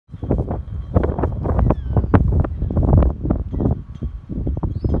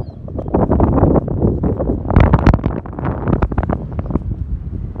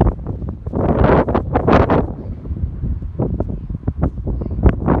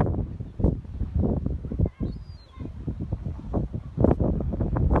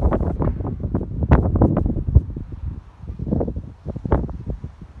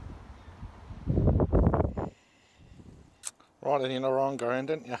Well, you know where I'm going,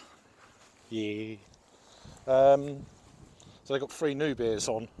 don't you? Yeah. So they got 3 new beers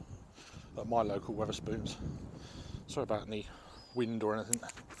on at my local Wetherspoons. Sorry about any wind or anything.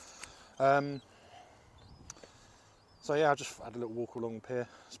 So yeah, I just had a little walk along the pier.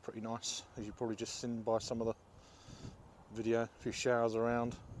 It's pretty nice, as you've probably just seen by some of the video. A few showers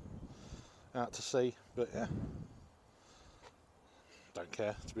around, out to sea, but yeah, don't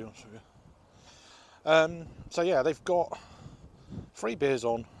care, to be honest with you. So yeah, they've got 3 beers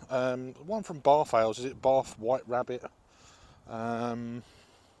on. One from Bath Ales, is it Bath White Rabbit?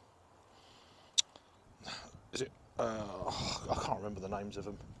 Is it? I can't remember the names of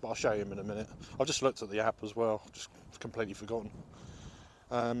them, but I'll show you them in a minute. I've just looked at the app as well, just completely forgotten.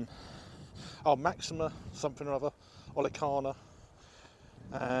 Oh, Maxima something or other, Olicana,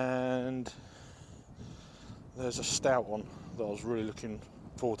 and there's a stout one that I was really looking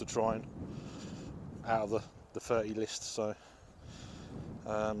forward to trying out of the 30 list. So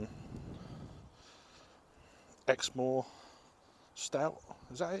Exmoor Stout,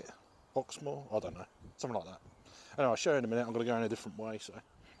 is that it? Oxmoor? I don't know, something like that. Anyway, I'll show you in a minute. I'm going to go in a different way. So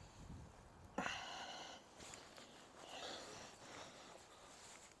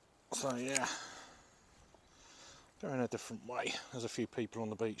yeah, going a different way. There's a few people on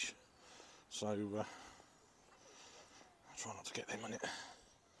the beach, so I'll try not to get them in it.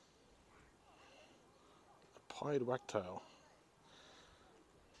 Pied wagtail.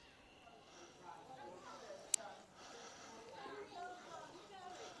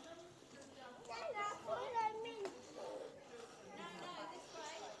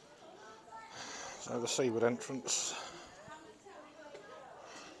 So the seaward entrance.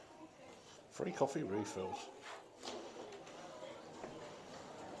 Free coffee refills.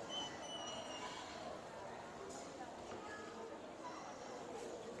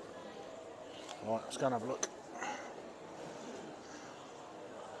 Right, let's go and have a look.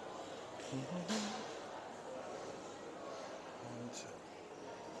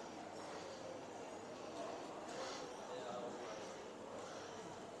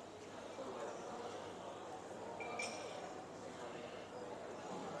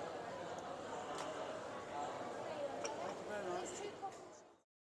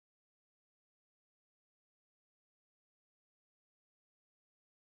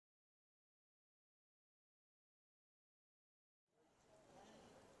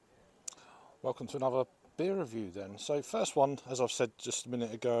 Welcome to another beer review then. So first one, as I've said just a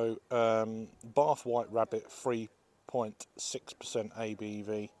minute ago, Bath White Rabbit, 3.6%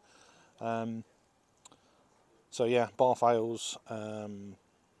 ABV. So yeah, Bath Ales,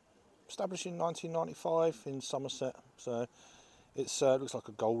 established in 1995 in Somerset. So it's looks like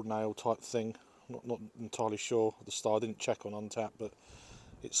a golden ale type thing. Not entirely sure of the style. I didn't check on Untappd, but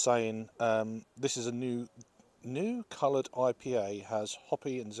it's saying this is a new coloured IPA, has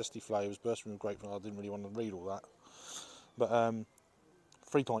hoppy and zesty flavours, bursting with grapefruit. I didn't really want to read all that, but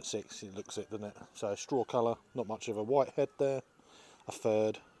 3.6 it looks it, doesn't it? So straw colour, not much of a white head there, a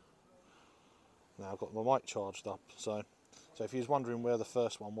third. Now I've got my mic charged up, so if you was wondering where the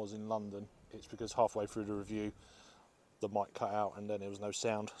first one was in London, it's because halfway through the review the mic cut out and then there was no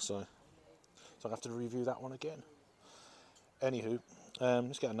sound, so I have to review that one again. Anywho,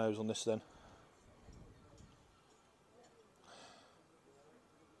 let's get a nose on this then.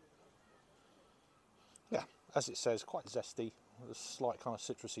 Yeah, as it says, quite zesty, a slight kind of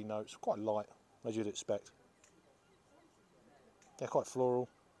citrusy notes, quite light, as you'd expect. Yeah, quite floral,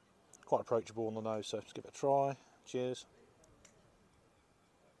 quite approachable on the nose, so let's give it a try. Cheers.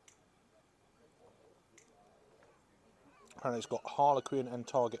 Apparently it's got Harlequin and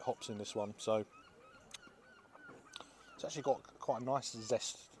Target hops in this one, so it's actually got quite a nice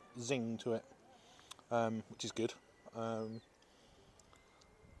zing to it, which is good.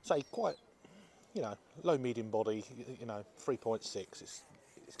 Say quite, low medium body, 3.6. It's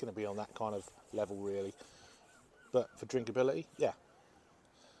going to be on that kind of level really. But for drinkability, yeah,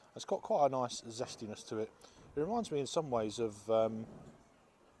 it's got quite a nice zestiness to it. It reminds me in some ways of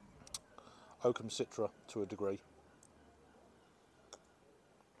Oakham Citra to a degree,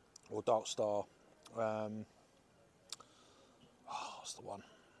 or Dark Star. What's the one?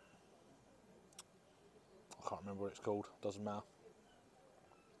 I can't remember what it's called. Doesn't matter.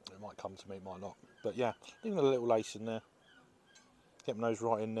 It might come to me, it might not. But yeah, even a little lace in there. Get my nose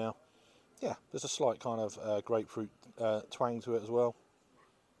right in now. Yeah, there's a slight kind of grapefruit twang to it as well.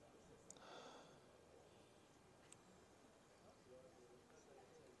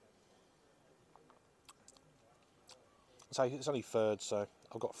 So it's only third, so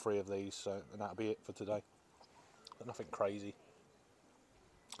I've got 3 of these, so and that'll be it for today. But nothing crazy.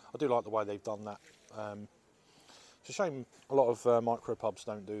 I do like the way they've done that It's a shame a lot of micro pubs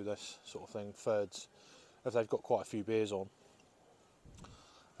don't do this sort of thing, thirds, if they've got quite a few beers on.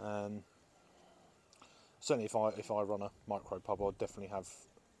 Certainly if I run a micro pub, I'd definitely have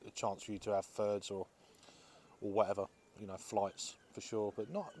a chance for you to have thirds or whatever, you know, flights for sure, but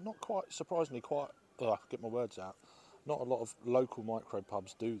not quite, surprisingly quite, get my words out, not a lot of local micro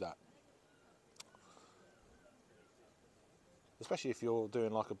pubs do that. Especially if you're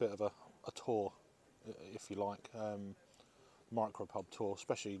doing like a bit of a tour, if you like, micro pub tour,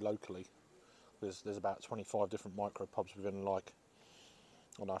 especially locally. There's about 25 different micro pubs within like,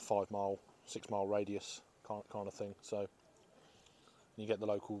 I don't know, 5 mile, 6 mile radius kind of thing. So you get the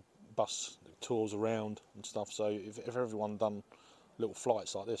local bus tours around and stuff. So if everyone done little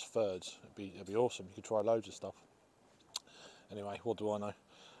flights like this, thirds, it'd be awesome. You could try loads of stuff. Anyway, what do I know?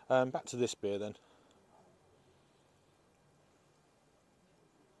 Back to this beer then.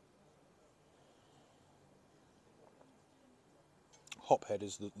 Hophead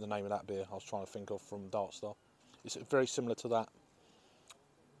is the name of that beer I was trying to think of from Dark Star. It's very similar to that.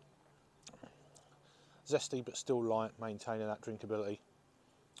 Zesty but still light, maintaining that drinkability.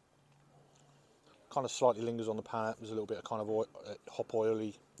 Kind of slightly lingers on the palate. There's a little bit of kind of hop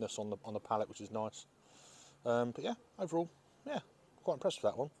oiliness on the palate, which is nice. But yeah, overall, yeah, quite impressed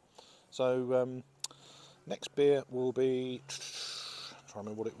with that one. So next beer will be, I'm trying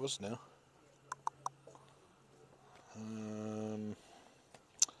to remember what it was now.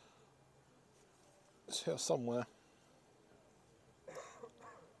 It's here somewhere.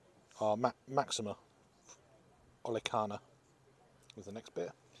 Maxima Olicana was the next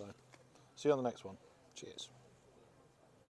beer. So see you on the next one. Cheers.